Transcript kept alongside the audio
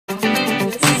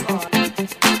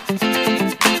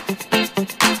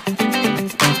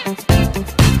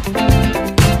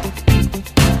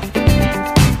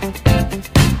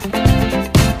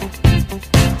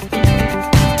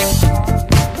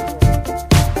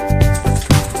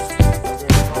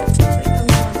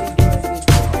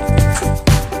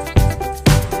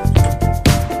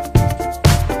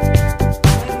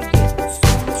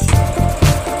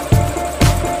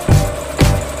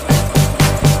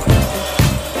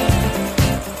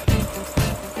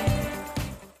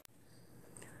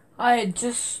I had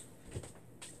just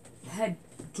had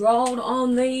drawn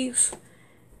on these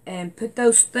and put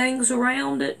those things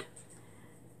around it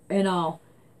and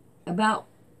about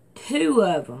 2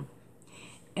 of them.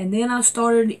 And then I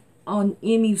started on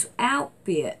Emmy's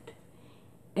outfit.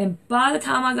 And by the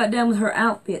time I got done with her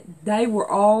outfit, they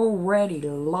were already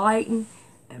lighting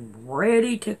and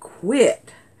ready to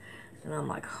quit. And I'm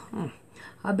like,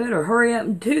 I better hurry up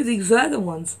and do these other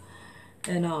ones.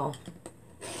 And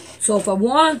so if I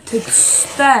want to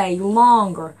stay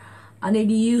longer, I need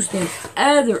to use these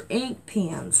other ink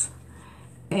pens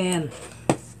and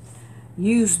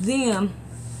use them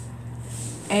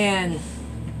and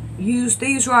use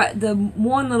these the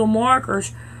one little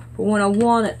markers for when I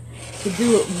want it to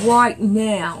do it right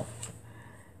now,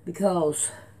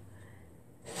 because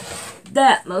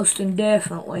that most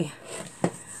indefinitely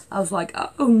I was like,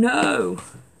 oh no,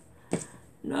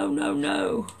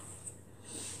 no.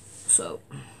 So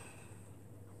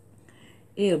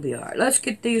it'll be alright. Let's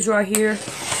get these right here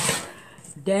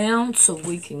down so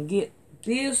we can get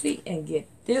busy and get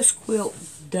this quilt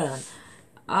done.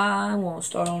 I want to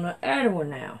start on the other one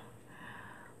now.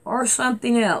 Or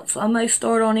something else. I may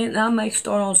start on it and I may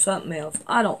start on something else.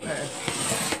 I don't know.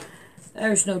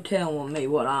 There's no telling me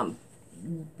what I'm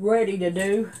ready to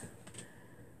do.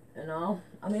 And all.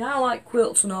 I mean, I like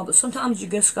quilts and all, but sometimes you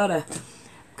just gotta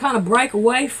kind of break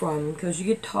away from them because you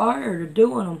get tired of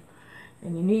doing them.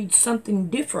 And you need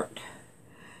something different.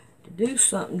 To do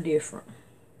something different.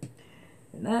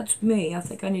 And that's me. I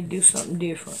think I need to do something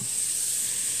different.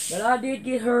 But I did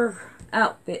get her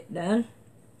outfit done.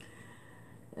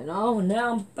 And now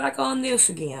I'm back on this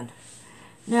again.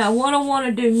 Now, what I want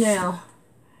to do now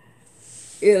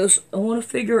is I want to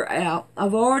figure out,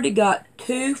 I've already got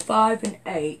 2, 5, and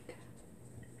 8.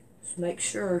 Let's make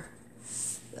sure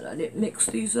that I didn't mix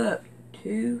these up.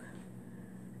 2,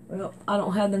 well, I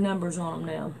don't have the numbers on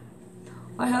them now.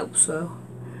 I hope so.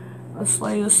 Let's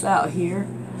lay this out here.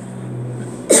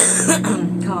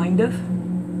 Kind of.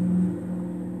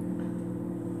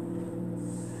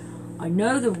 I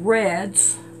know the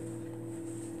reds.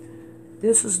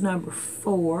 This is number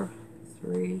 4.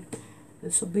 3.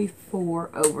 This will be 4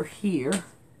 over here.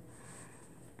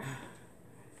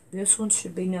 This one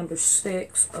should be number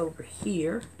 6 over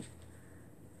here.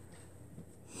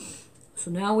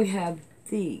 So now we have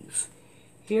these.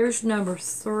 Here's number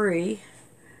 3,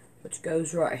 which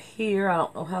goes right here. I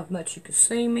don't know how much you can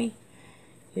see me.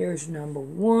 Here's number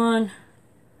 1.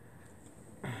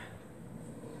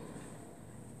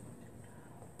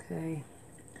 Okay.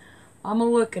 I'm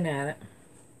looking at it.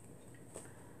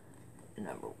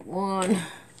 Number 1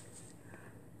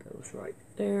 goes right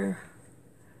there.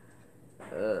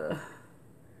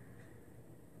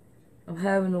 I'm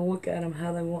having to look at them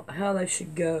how they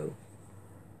should go.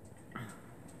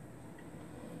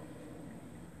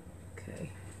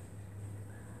 Okay.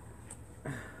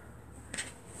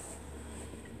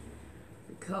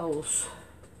 Because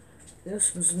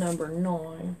this is number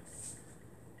 9.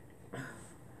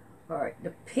 Alright,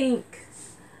 the pink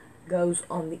goes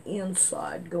on the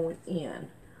inside, going in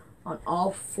on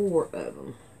all 4 of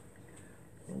them.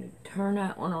 Let me turn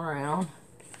that one around.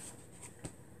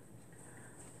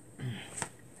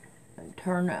 And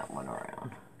turn that one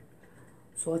around.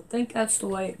 So I think that's the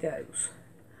way it goes.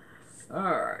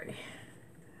 Alright.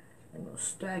 I'm going to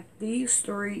stack these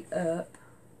 3 up,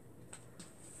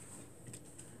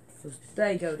 because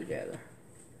they go together.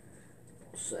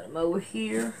 Set them over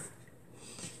here.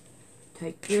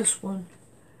 Take this one,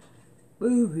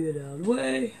 move it out of the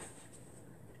way.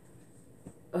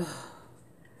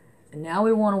 And now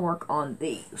we want to work on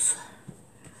these,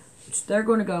 which they're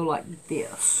going to go like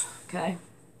this, okay?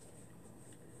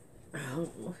 I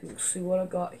don't know if you can see what I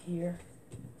got here.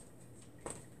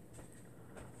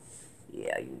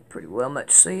 Yeah, you can pretty well much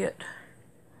see it.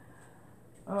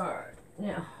 Alright,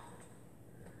 now,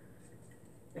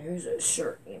 here's that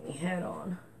shirt Emmy had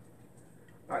on.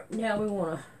 Alright, now we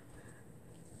want to,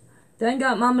 then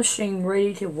got my machine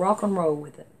ready to rock and roll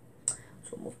with it.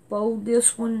 So I'm going to fold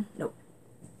this one. Nope.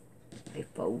 They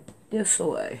fold this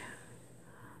way.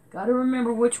 Got to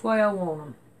remember which way I want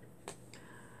them.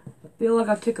 I feel like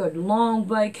I took a long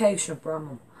vacation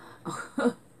from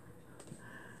them.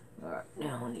 Alright,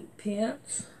 now I need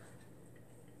pins.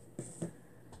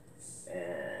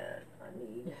 And I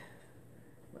need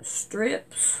my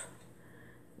strips.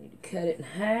 I need to cut it in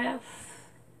half.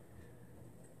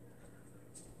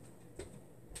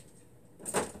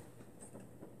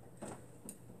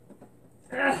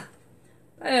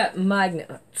 That magnet,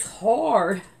 it's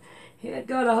hard. He had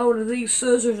got a hold of these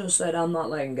scissors and said, I'm not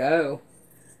letting go.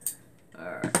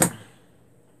 Alright.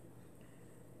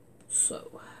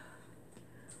 So,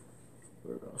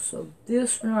 we're going to sew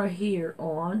this one right here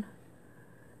on.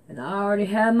 And I already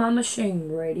have my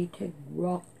machine ready to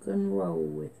rock and roll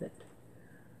with it.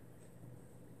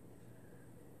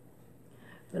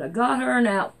 But I got her an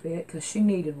outfit because she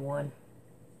needed one.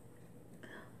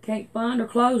 Can't find her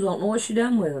clothes. I don't know what she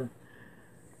done with them.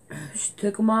 She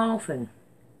took them off, and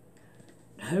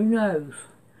who knows?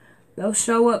 They'll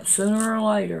show up sooner or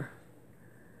later.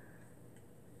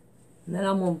 And then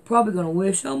I'm probably going to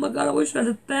wish, oh my God, I wish I'd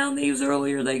have found these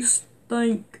earlier. They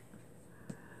stink.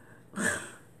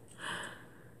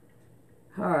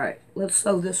 Alright, let's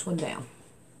sew this one down.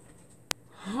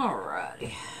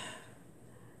 Alrighty.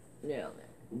 Now then,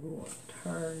 we're going to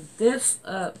turn this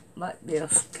up like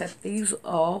this. Cut these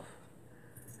off,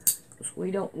 because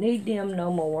we don't need them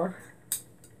no more.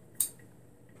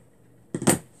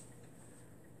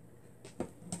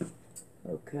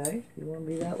 Okay, you want to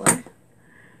be that way?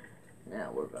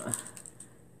 Now we're going to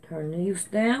turn these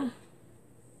down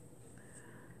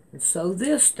and sew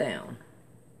this down.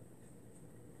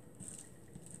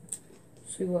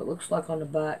 See what it looks like on the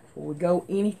back before we go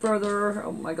any further.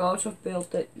 Oh my gosh, I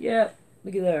felt it. Yep,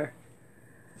 look at there.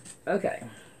 Okay.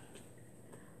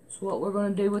 So what we're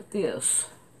going to do with this.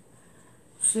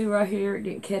 See right here, it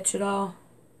didn't catch it all.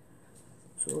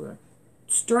 So we're going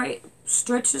to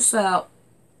stretch this out,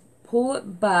 pull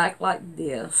it back like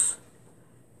this.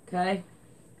 Okay.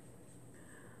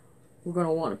 We're going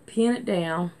to want to pin it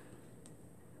down.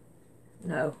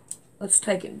 No, let's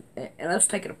take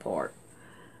it apart.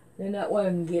 Then that way I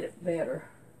can get it better.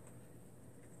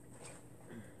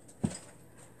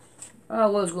 I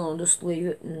was going to just leave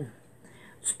it and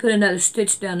just put another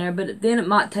stitch down there, but then it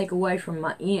might take away from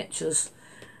my inches,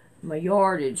 my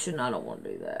yardage, and I don't want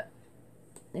to do that.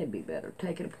 It'd be better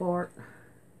take it apart.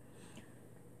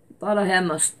 Thought I had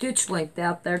my stitch length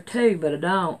out there too, but I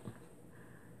don't.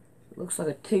 It looks like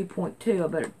a 2.2. I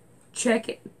better check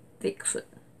it and fix it.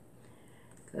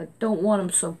 I don't want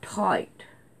them so tight.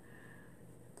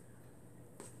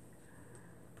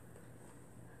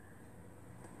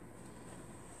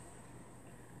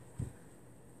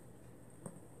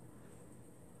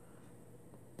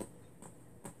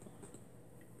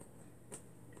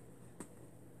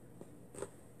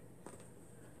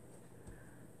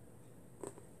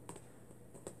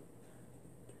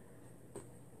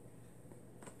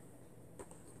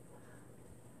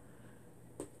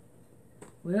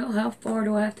 Well, how far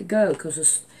do I have to go?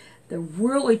 Because they're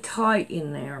really tight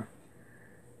in there.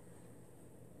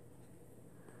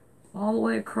 All the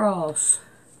way across.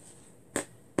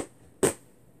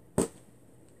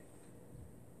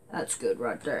 That's good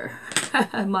right there.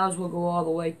 I might as well go all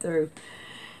the way through.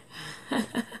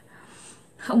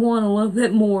 I want a little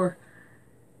bit more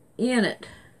in it.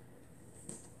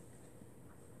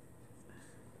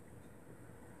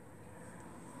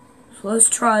 So let's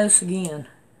try this again.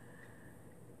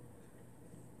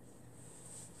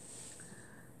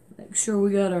 Make sure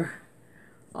we got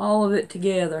all of it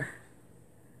together.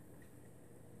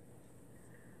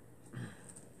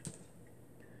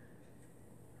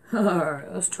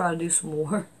 Alright, let's try to do some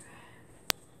more.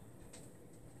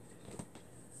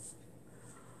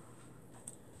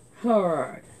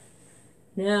 Alright.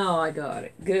 Now I got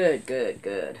it. Good, good,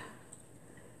 good.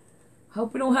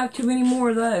 Hope we don't have too many more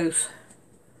of those.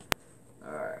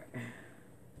 Alright.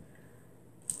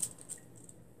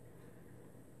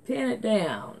 Pin it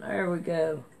down. There we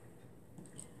go.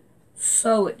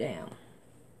 Sew it down.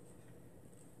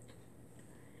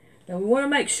 Now we want to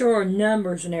make sure our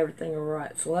numbers and everything are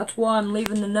right. So that's why I'm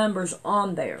leaving the numbers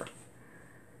on there.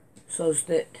 So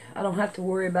that I don't have to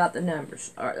worry about the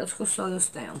numbers. Alright, let's go sew this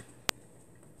down.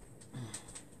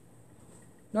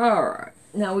 Alright.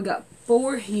 Now we got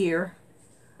 4 here.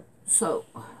 So.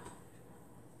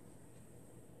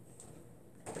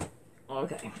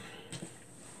 Okay.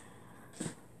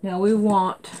 Now we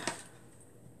want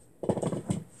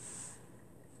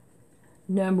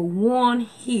number 1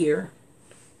 here.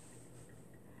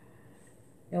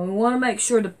 And we want to make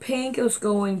sure the pink is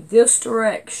going this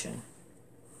direction.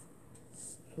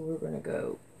 So we're going to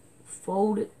go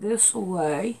fold it this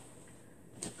way.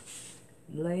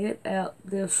 Lay it out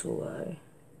this way.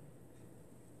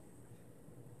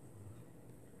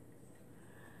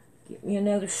 Get me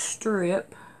another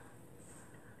strip.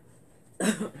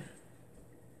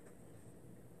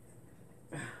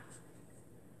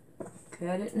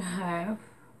 Cut it in half.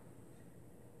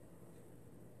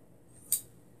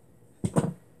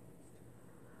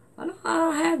 I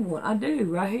don't have one. I do,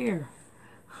 right here.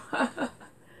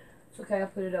 It's okay, I'll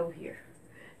put it over here.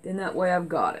 Then that way I've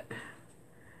got it.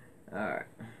 Alright.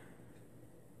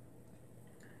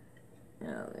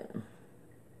 Now then.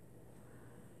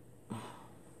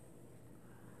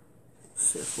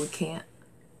 See if we can't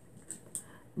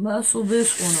muscle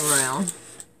this one around.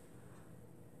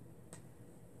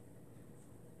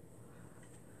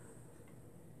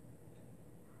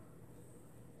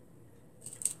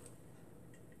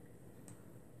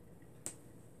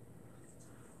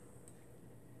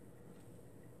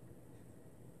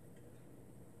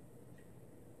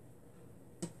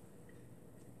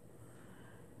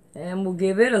 And we'll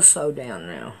give it a sew down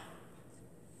now.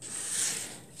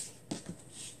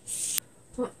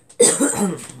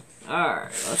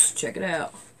 Alright, let's check it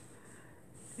out.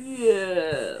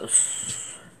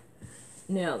 Yes.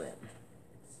 Now then.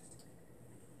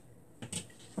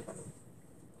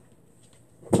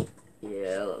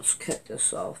 Yeah, let's cut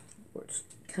this off where it's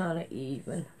kind of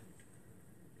even.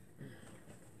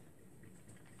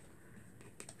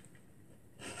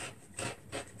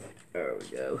 There we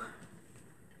go.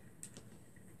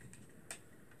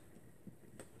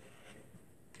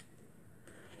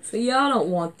 So y'all don't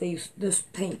want this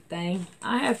pink thing.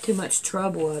 I have too much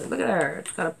trouble with it. Look at there.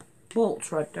 It's got a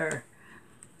bolts right there.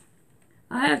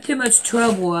 I have too much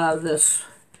trouble out of this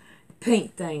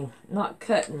pink thing. Not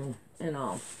cutting and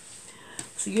all.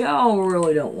 So y'all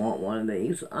really don't want one of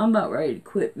these. I'm about ready to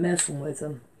quit messing with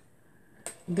them.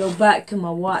 Go back to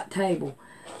my white table.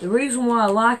 The reason why I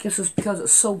like this is because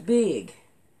it's so big.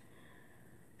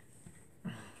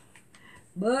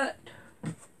 But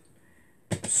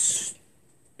it's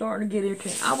starting to get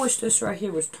irritating. I wish this right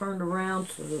here was turned around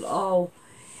so that all...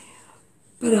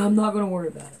 But I'm not going to worry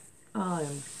about it. I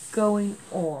am going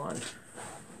on.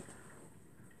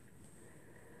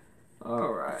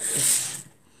 Alright.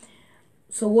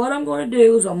 So what I'm going to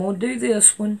do is I'm going to do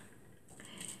this one.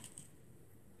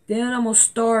 Then I'm going to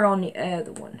start on the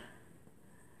other one.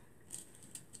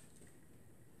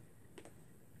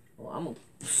 Well, I'm going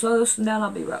to sew this one down. I'll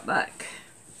be right back.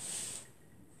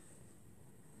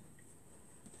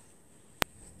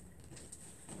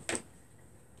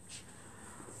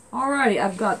 Alrighty,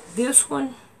 I've got this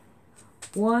one,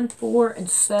 1, 4, and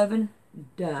 7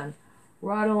 done.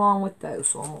 Right along with those.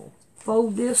 So I'm going to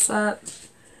fold this up,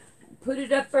 put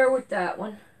it up there with that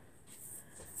one.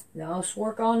 Now let's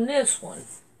work on this one.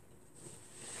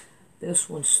 This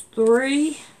one's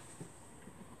 3.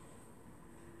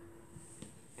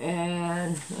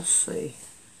 And let's see.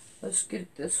 Let's get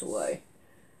it this way.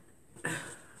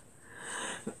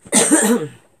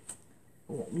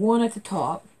 1 at the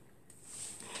top.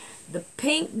 The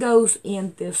pink goes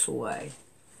in this way.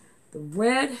 The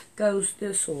red goes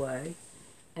this way.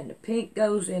 And the pink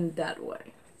goes in that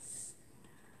way.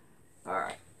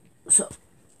 Alright. So,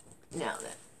 now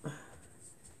then.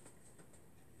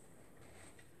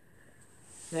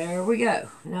 There we go.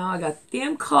 Now I got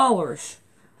them colors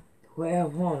the way I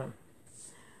want them.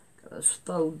 Let's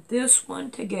fold this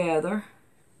one together.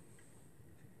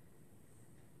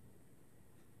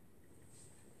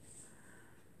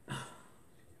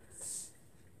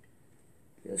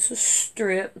 This is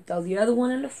strip. Throw the other one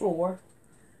in the floor.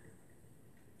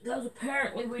 Because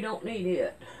apparently we don't need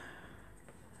it.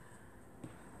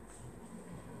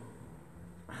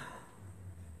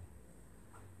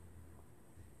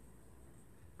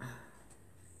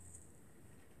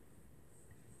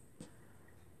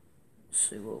 Let's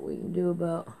see what we can do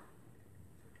about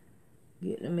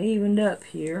getting them evened up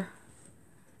here.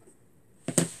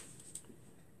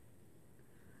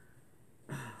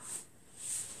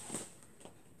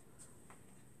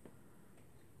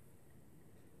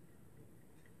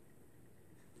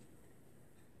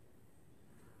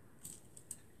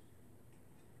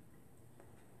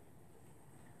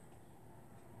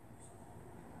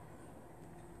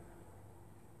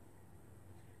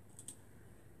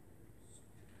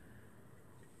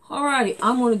 Alrighty,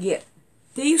 I'm going to get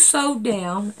these sewed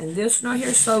down and this one right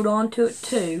here sewed onto it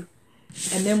too,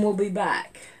 and then we'll be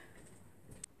back.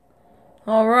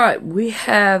 Alright, we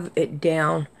have it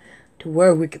down to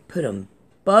where we could put them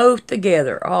both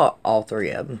together, all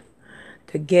 3 of them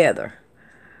together.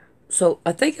 So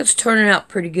I think it's turning out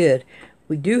pretty good.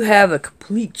 We do have a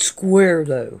complete square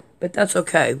though, but that's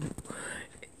okay.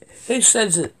 Who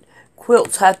says that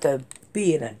quilts have to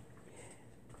be in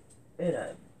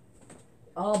a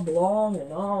oblong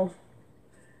and all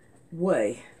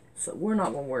way? So we're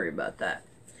not going to worry about that.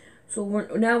 So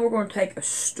now we're going to take a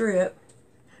strip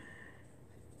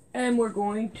and we're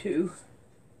going to,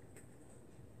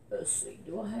 let's see,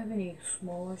 do I have any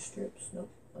smaller strips? Nope,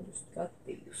 I just got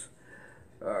these.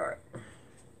 Alright.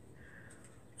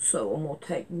 So I'm going to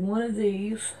take one of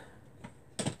these,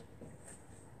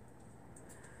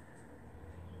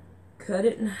 cut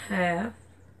it in half.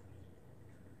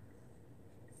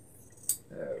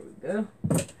 There we go.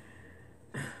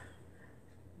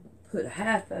 Put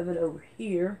half of it over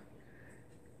here.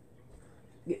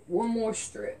 get one more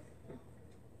strip.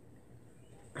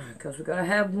 Because we got to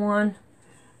have one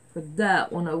for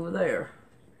that one over there.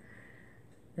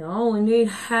 Now I only need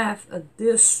half of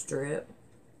this strip.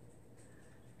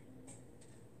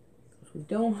 We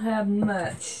don't have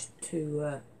much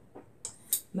to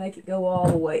make it go all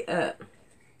the way up.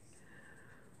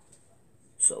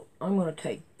 So I'm going to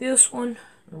take this one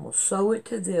and we'll sew it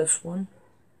to this one.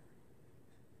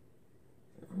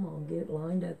 I'm going to get it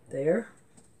lined up there.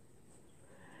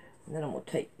 And then I'm going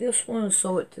to take this one and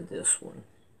sew it to this one.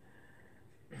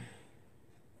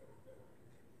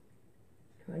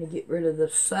 Trying to get rid of the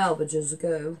salvage as I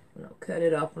go. And I'll cut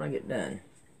it off when I get done.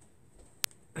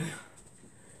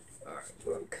 Alright,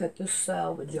 we're going to cut this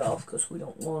salvage off because we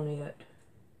don't want it.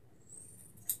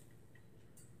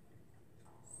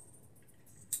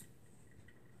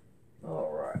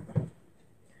 Alright.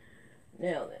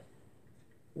 Now then,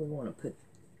 we want to put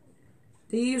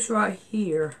these right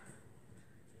here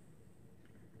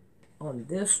on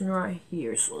this one right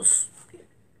here. So let's get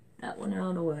that one out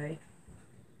of the way.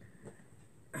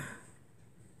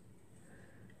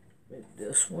 Move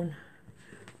this one.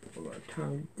 We're going to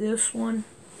turn this one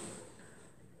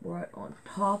right on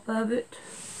top of it.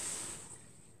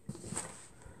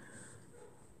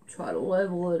 Try to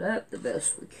level it up the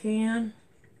best we can.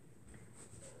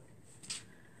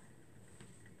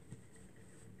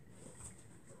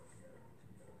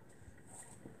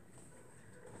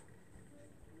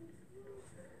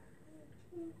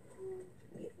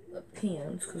 Get the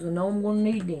pins because I know I'm going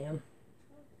to need them.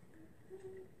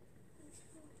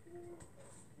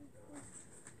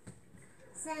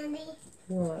 Sandy.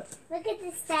 What? Look at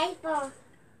this diaper.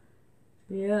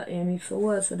 Yeah, Emmy, so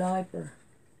what's a diaper?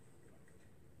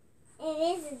 It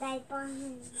is a diaper.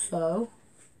 So?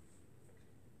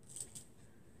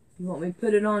 You want me to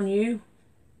put it on you?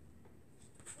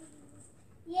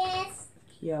 Yes.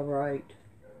 Yeah, right.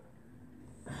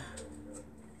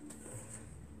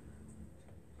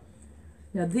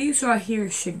 Now these right here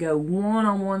should go one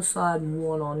on one side and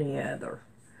one on the other.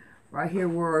 Right here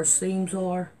where our seams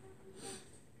are.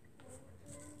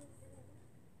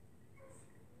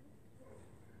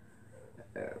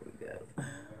 There we go.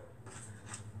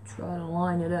 Try to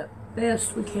line it up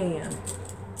best we can.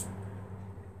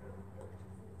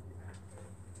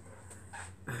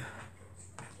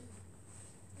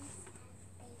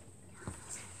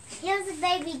 Here's a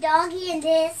baby doggy in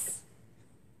this.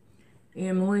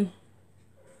 Emily,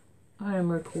 I am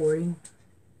recording.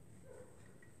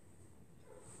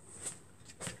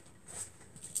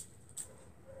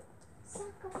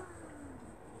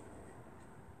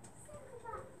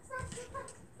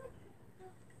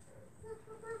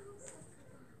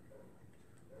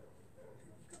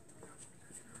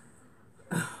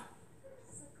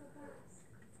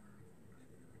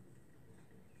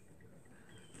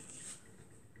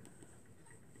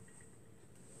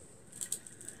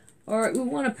 Alright, we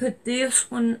want to put this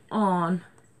one on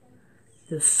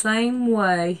the same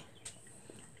way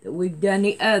that we've done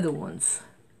the other ones.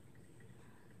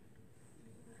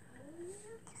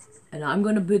 And I'm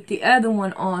going to put the other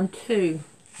one on too,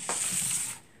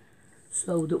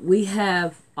 so that we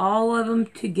have all of them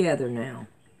together now.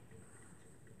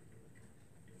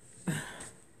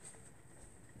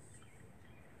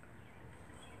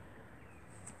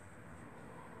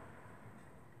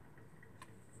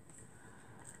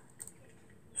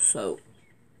 So,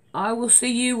 I will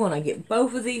see you when I get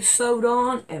both of these sewed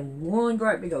on and one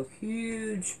great big old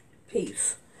huge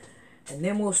piece. And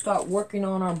then we'll start working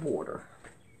on our border.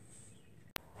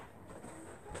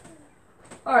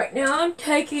 Alright, now I'm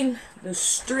taking the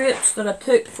strips that I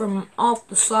took from off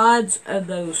the sides of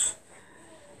those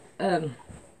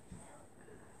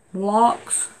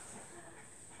blocks.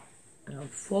 And I'm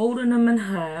folding them in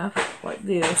half like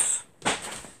this.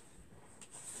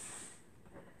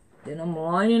 Then I'm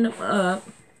lining them up,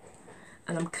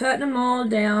 and I'm cutting them all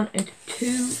down into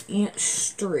 2-inch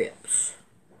strips.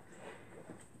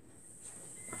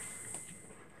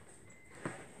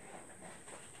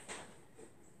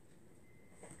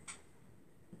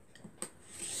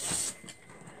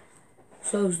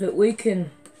 So that we can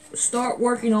start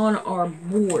working on our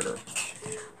border.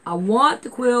 I want the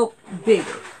quilt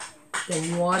bigger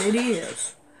than what it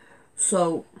is.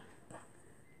 So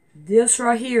this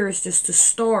right here is just the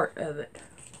start of it.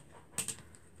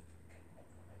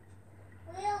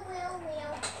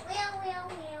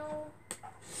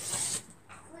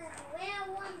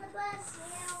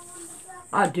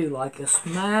 I do like this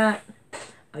mat.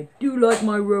 I do like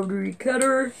my rotary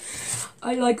cutter.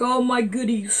 I like all my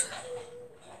goodies.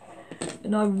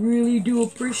 And I really do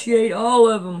appreciate all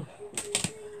of them.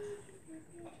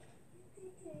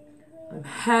 I'm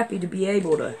happy to be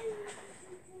able to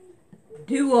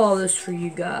do all this for you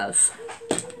guys.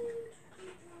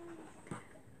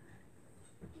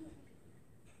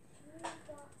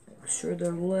 Make sure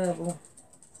they're level.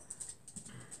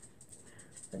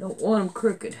 I don't want them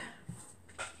crooked.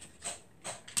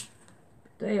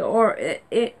 They are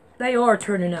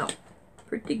turning out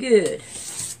pretty good.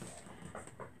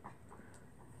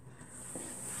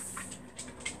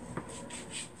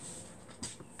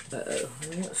 Uh-oh,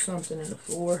 I got something in the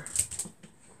floor.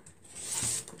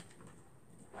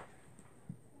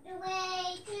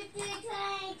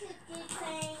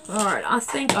 Alright, I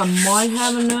think I might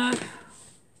have enough.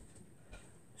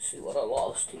 Let's see what I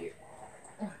lost here.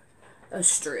 A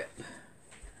strip.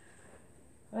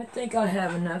 I think I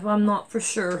have enough. I'm not for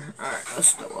sure. Alright,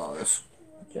 let's throw all this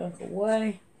junk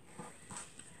away.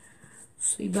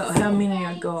 See about how many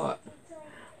I got.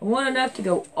 I want enough to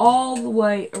go all the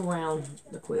way around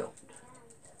the quilt.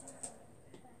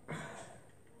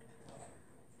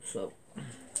 So,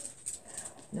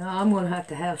 now I'm going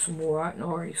to have some more. I can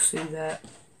already see that.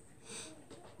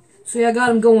 See, I got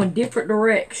them going different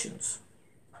directions.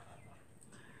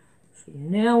 So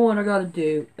now what I got to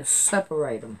do is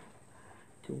separate them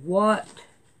to what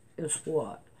is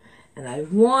what. And I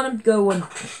want them going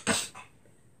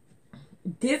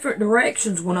different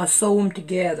directions when I sew them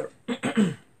together.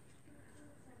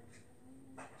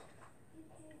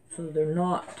 So they're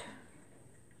not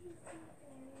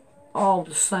all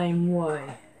the same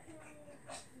way.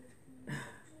 I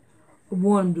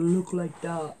want them to look like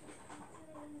that.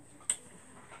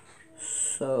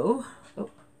 So, oh,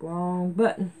 wrong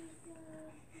button.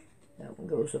 That one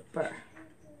goes up there.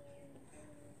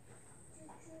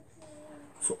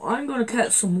 So I'm going to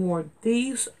cut some more of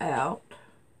these out.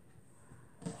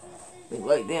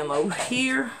 Lay them over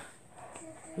here.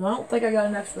 I don't think I got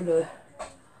enough for the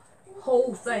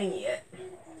whole thing yet.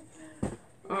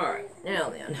 Alright, now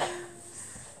then.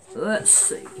 Let's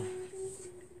see.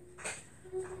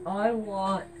 I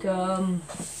want, I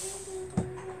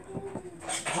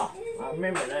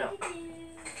remember now.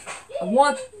 I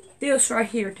want this right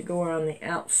here to go around the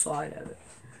outside of it.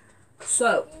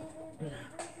 So,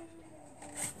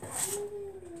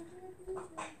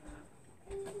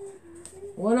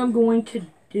 what I'm going to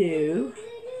do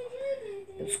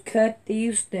is cut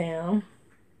these down.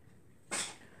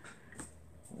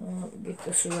 Get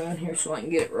this around here so I can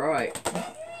get it right.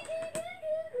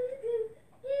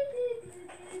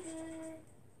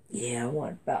 Yeah, I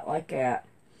want it about like that.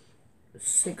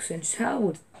 6 inches. How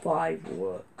would 5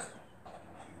 work?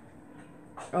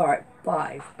 Alright,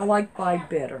 5. I like 5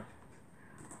 better.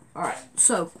 Alright,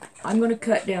 so I'm going to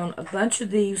cut down a bunch of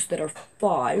these that are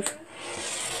 5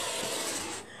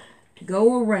 to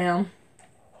go around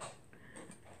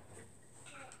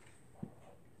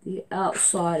the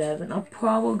outside of it. I'm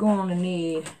probably going to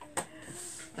need,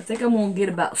 I think I'm going to get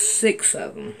about 6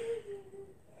 of them.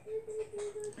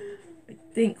 I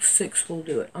think 6 will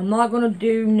do it. I'm not going to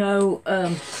do no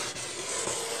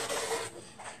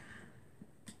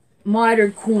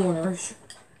mitered corners.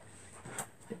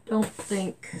 I don't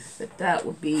think that that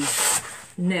would be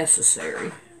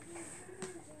necessary.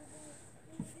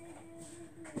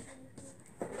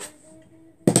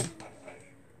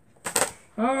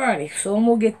 Alrighty, so I'm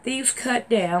going to get these cut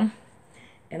down,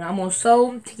 and I'm going to sew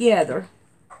them together.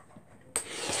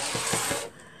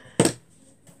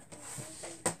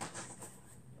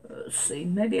 Let's see,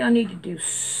 maybe I need to do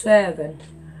 7,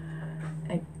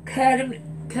 and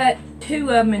cut 2 of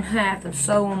them in half and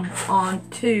sew them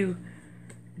onto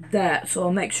that. So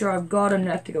I'll make sure I've got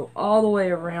enough to go all the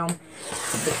way around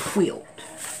the quilt.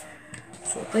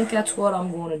 So I think that's what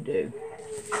I'm going to do.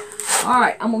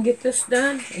 Alright, I'm going to get this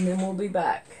done, and then we'll be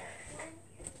back.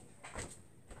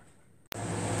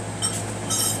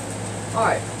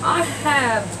 Alright, I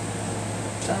have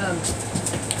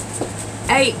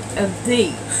 8 of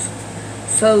these.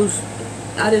 So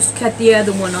I just cut the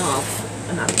other one off,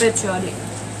 and I bet you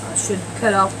I should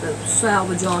cut off the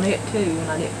salvage on it too,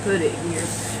 and I didn't put it here.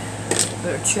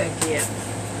 Better check it.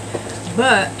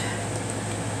 But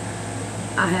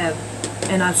I have,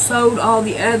 and I've sewed all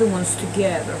the other ones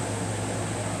together.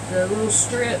 The little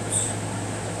strips.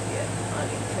 Yeah, I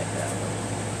need to cut that one.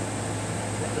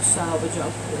 Got the salvage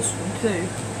off this one too.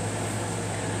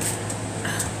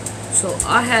 So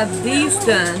I have these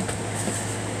done,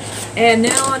 and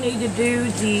now I need to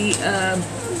do the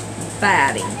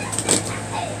batting.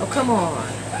 Oh, come on.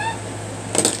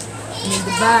 I need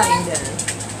the batting done.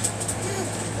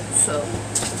 So,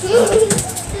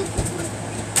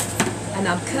 and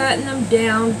I'm cutting them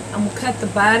down. I'm going to cut the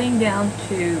batting down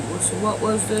to, so what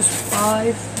was this,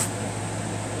 5?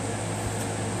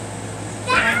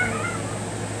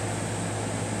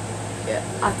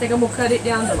 Yeah. I think I'm going to cut it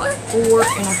down to like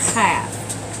 4.5.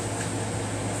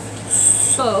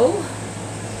 So,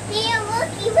 Here, look.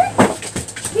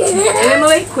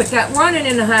 Emily, quit that running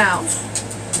in the house.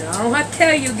 Now, I don't have to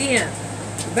tell you again.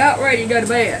 You're about ready to go to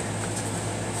bed.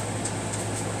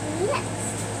 Yes.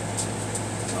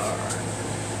 Alright.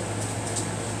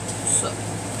 So,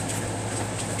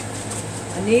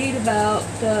 I need about,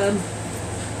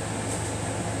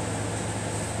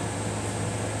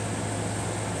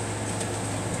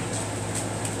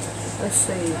 let's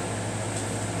see,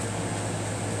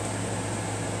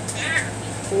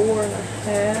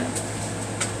 4.5.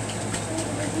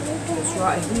 It's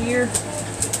right here. I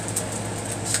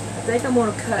think I'm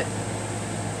going to cut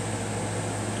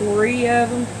 3 of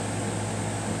them. I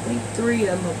think 3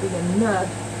 of them will be enough.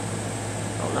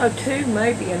 I don't know, 2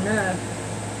 may be enough.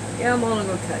 Yeah, I'm only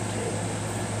going to cut 2.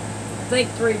 I think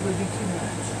 3 would be too much.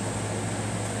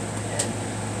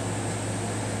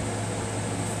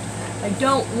 I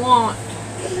don't want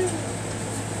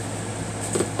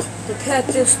to cut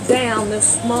this down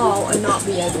this small and not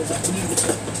be able to use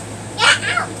it.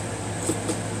 Yeah,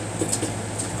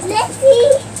 let's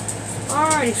see.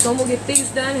 Alrighty, so we'll get these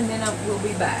done and then we'll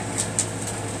be back.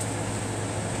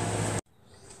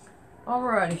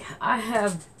 Alrighty, I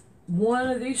have one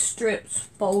of these strips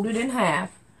folded in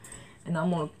half and I'm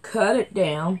going to cut it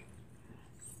down.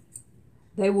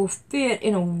 They will fit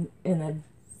in a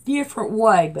different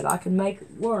way, but I can make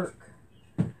it work.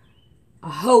 I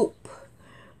hope.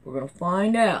 We're going to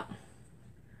find out.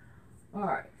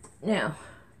 Alright, now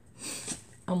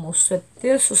I'm going to set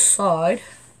this aside.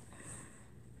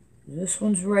 This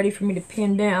one's ready for me to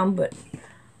pin down, but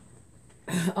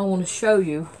I want to show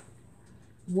you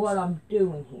what I'm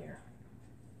doing here.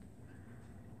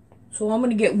 So I'm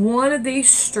going to get one of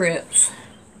these strips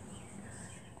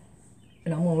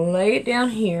and I'm going to lay it down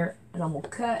here and I'm going to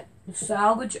cut the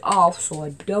salvage off so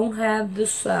I don't have the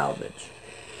salvage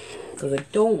because I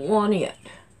don't want it.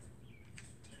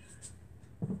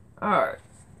 Alright,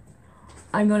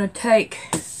 I'm going to take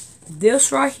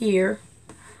this right here.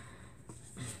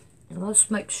 And let's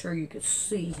make sure you can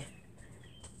see.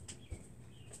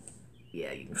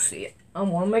 Yeah, you can see it. I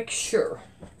want to make sure.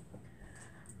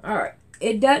 Alright.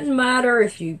 It doesn't matter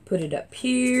if you put it up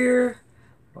here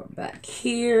or back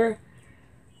here.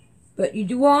 But you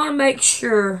do want to make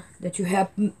sure that you have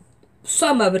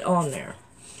some of it on there.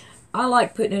 I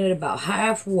like putting it about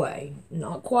halfway.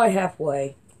 Not quite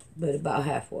halfway, but about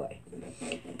halfway.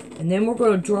 And then we're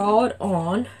going to draw it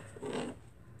on.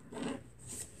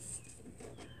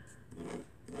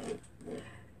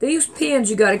 These pins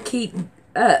you got to keep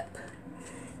up.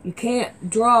 You can't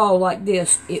draw like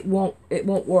this. It won't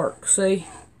work. See?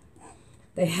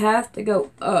 They have to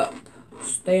go up.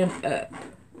 Stand up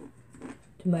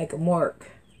to make them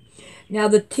work. Now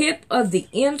the tip of the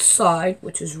inside,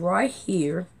 which is right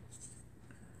here,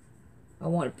 I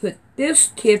want to put this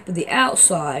tip of the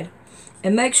outside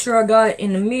and make sure I got it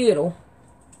in the middle.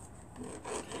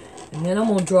 And then I'm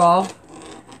going to draw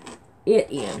it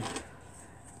in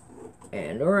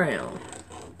and around.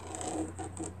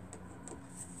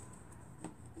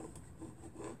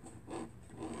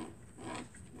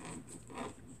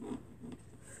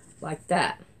 Like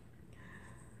that.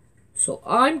 So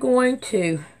I'm going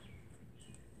to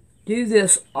do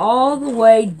this all the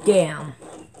way down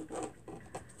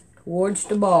towards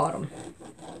the bottom.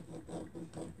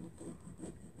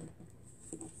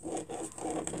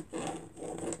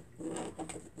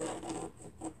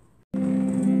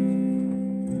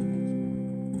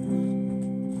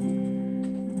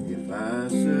 If I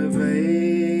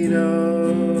surveyed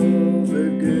all the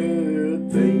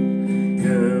good things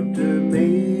come to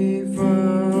me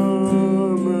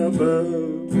from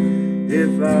above,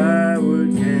 if I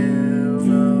would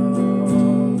count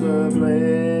all the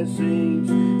blessings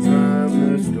from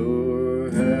the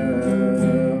storehouse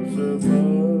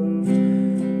above,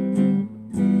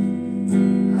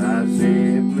 I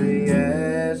simply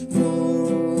ask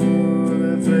for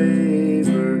the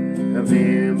favor of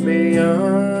Him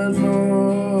beyond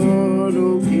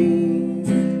mortal king,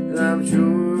 and I'm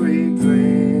sure He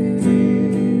grant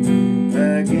it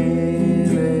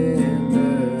again and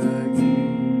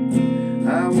again. I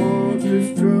want to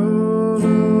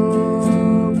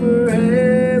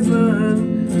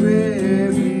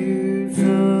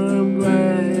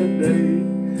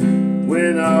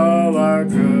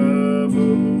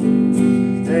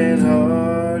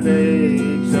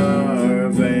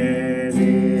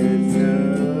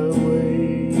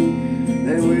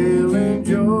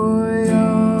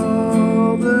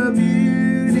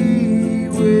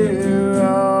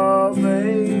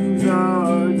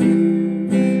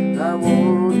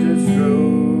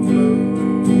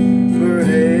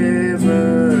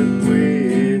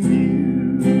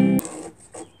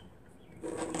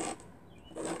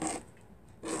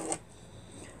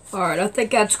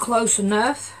think that's close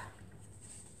enough.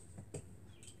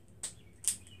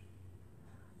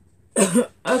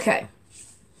 Okay.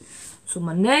 So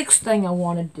my next thing I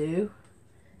want to do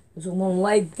is I'm going to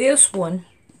lay this one,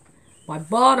 my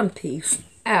bottom piece,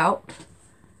 out.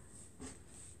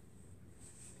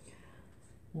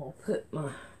 I'm going to put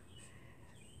my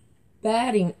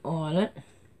batting on it.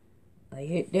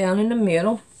 Lay it down in the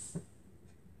middle.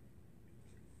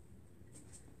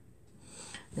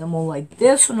 Then I'm going to lay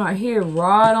this one right here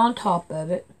right on top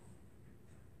of it.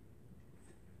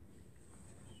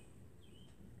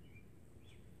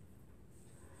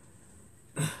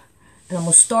 And I'm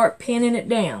going to start pinning it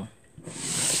down.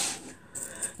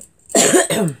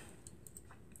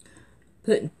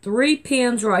 Putting 3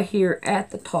 pins right here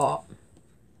at the top.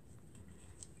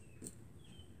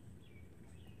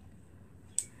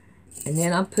 And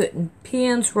then I'm putting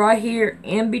pins right here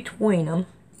in between them.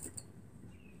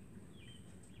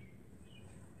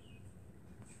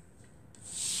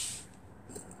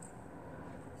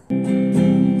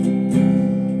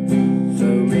 So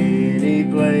many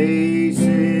places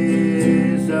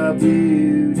of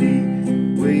beauty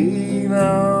we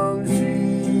long to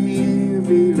see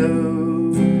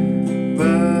below,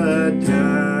 but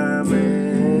time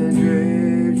and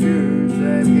treasures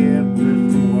have kept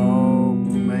us walk,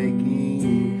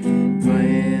 making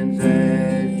plans,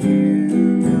 as you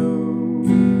know.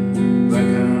 But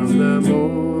come the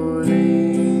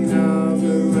morning of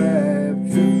the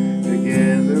rapture,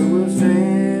 together we'll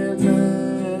stand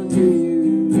anew.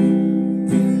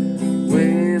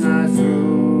 When I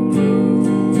stroll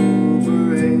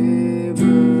over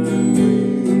heaven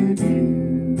with you,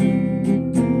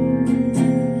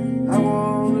 I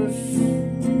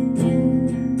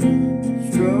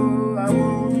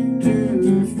want to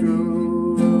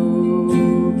stroll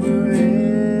over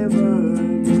heaven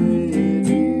with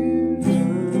you.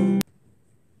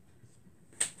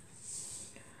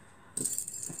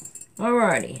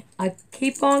 Alrighty, I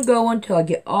keep on going till I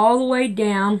get all the way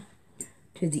down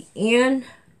to the end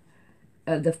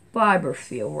of the fiber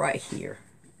fill right here.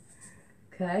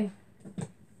 Okay?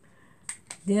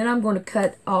 Then I'm going to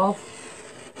cut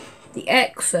off the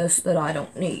excess that I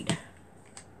don't need.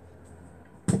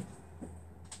 And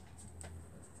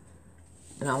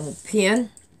I will pin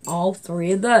all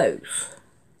 3 of those.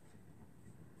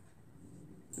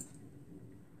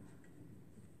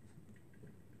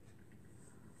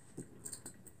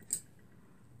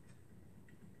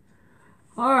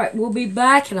 Alright, we'll be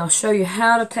back and I'll show you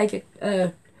how to take it,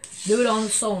 do it on the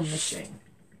sewing machine.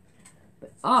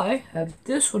 But I have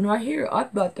this one right here.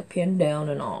 I've got the pin down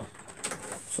and all.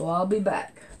 So I'll be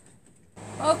back.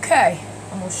 Okay,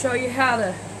 I'm going to show you how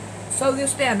to sew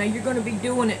this down. Now you're going to be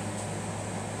doing it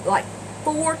like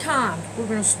 4 times. We're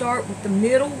going to start with the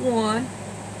middle one.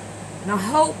 And I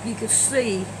hope you can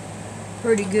see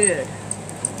pretty good.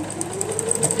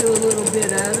 Do a little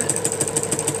bit of it.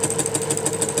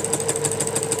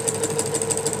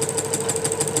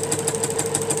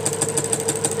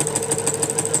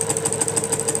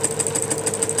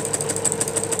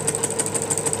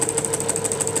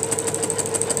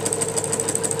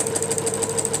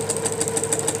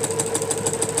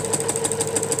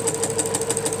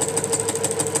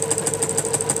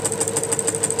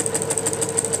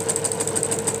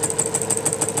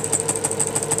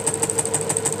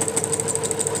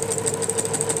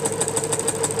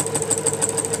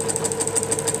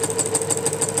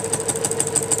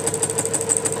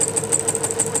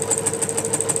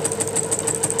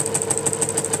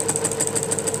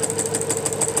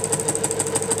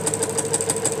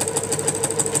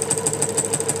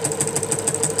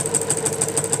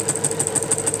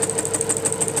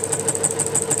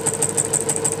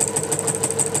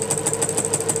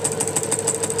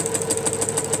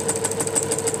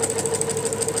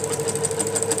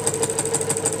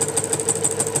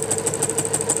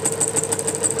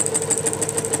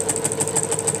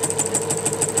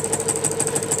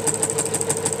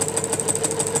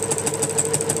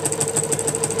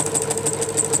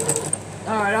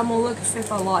 Alright, I'm going to look and see if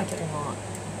I like it or not.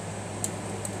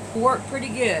 Worked pretty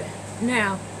good.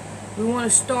 Now, we want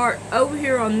to start over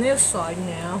here on this side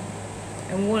now.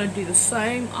 And we want to do the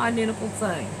same identical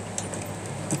thing.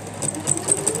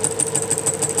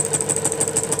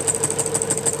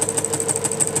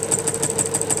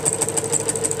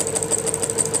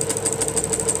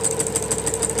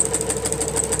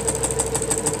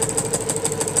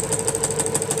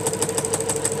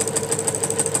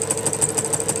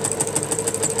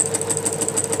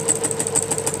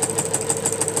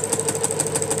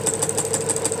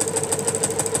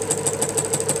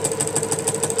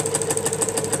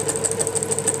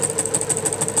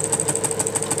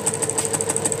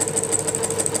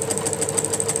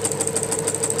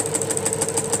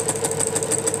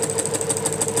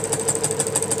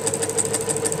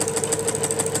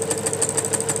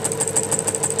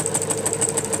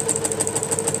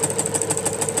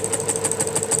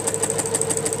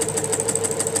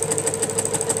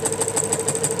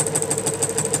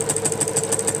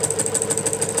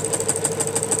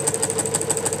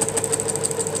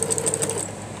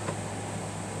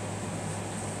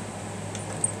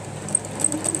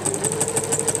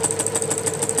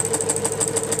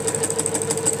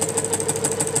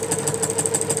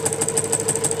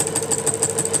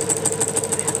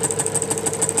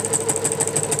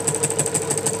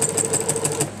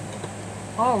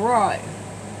 Alright,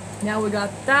 now we got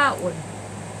that one.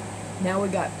 Now we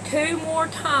got 2 more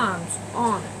times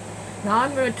on it. Now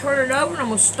I'm going to turn it over and I'm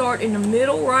going to start in the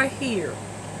middle right here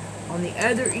on the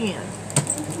other end.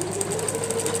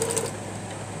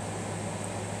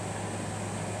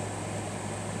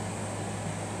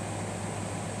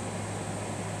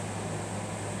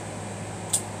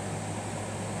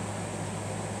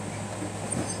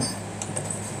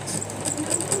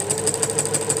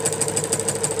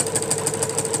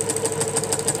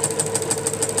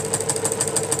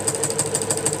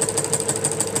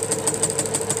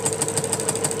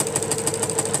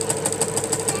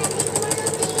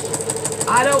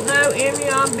 I don't know, Emmy,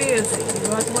 I'm busy.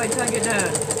 You'll have to wait till I get done.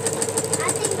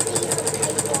 I think these are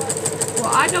paper.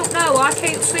 Well, I don't know. I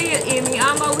can't see it, Emmy.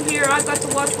 I'm over here. I got to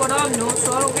watch what I'm doing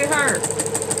so I don't get hurt.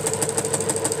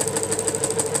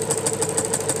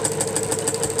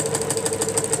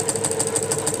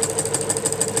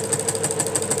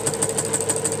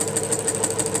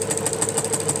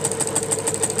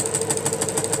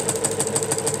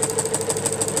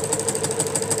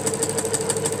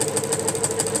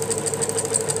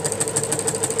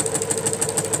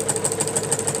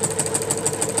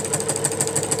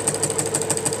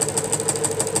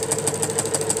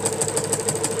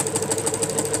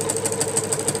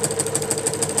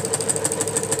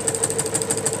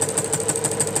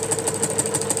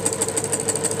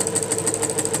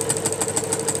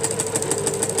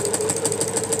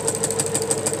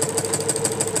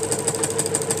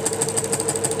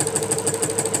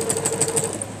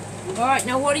 Alright,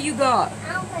 now what do you got?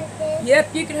 I don't like this.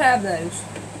 Yep, you can have those.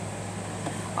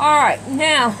 Alright,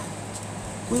 now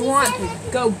we want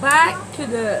to go back to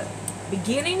the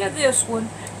beginning of this one.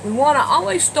 We want to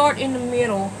always start in the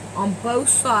middle on both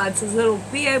sides so that it'll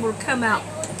be able to come out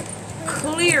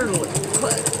clearly,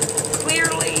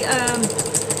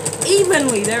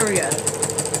 evenly. There we go.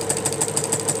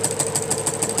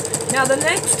 Now the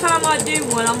next time I do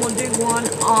one, I'm going to do one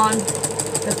on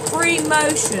the free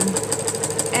motion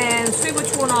and see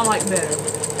which one I like better.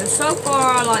 And so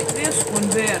far I like this one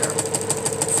better.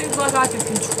 Seems like I can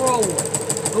control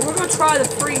it. But we're going to try the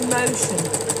free motion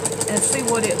and see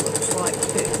what it looks like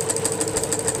too.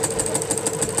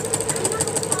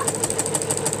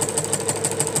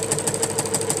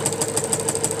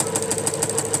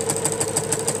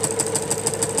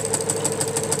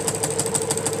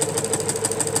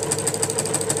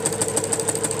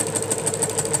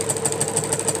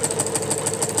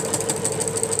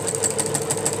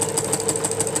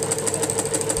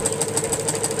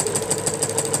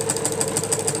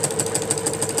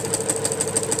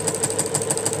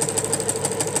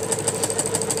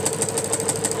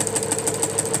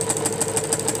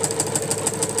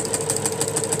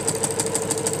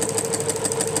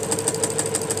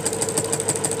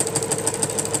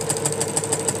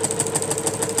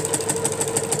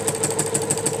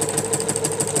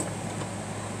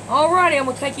 Alrighty, I'm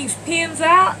going to take these pins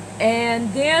out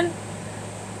and then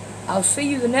I'll see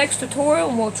you the next tutorial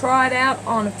and we'll try it out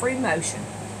on a free motion.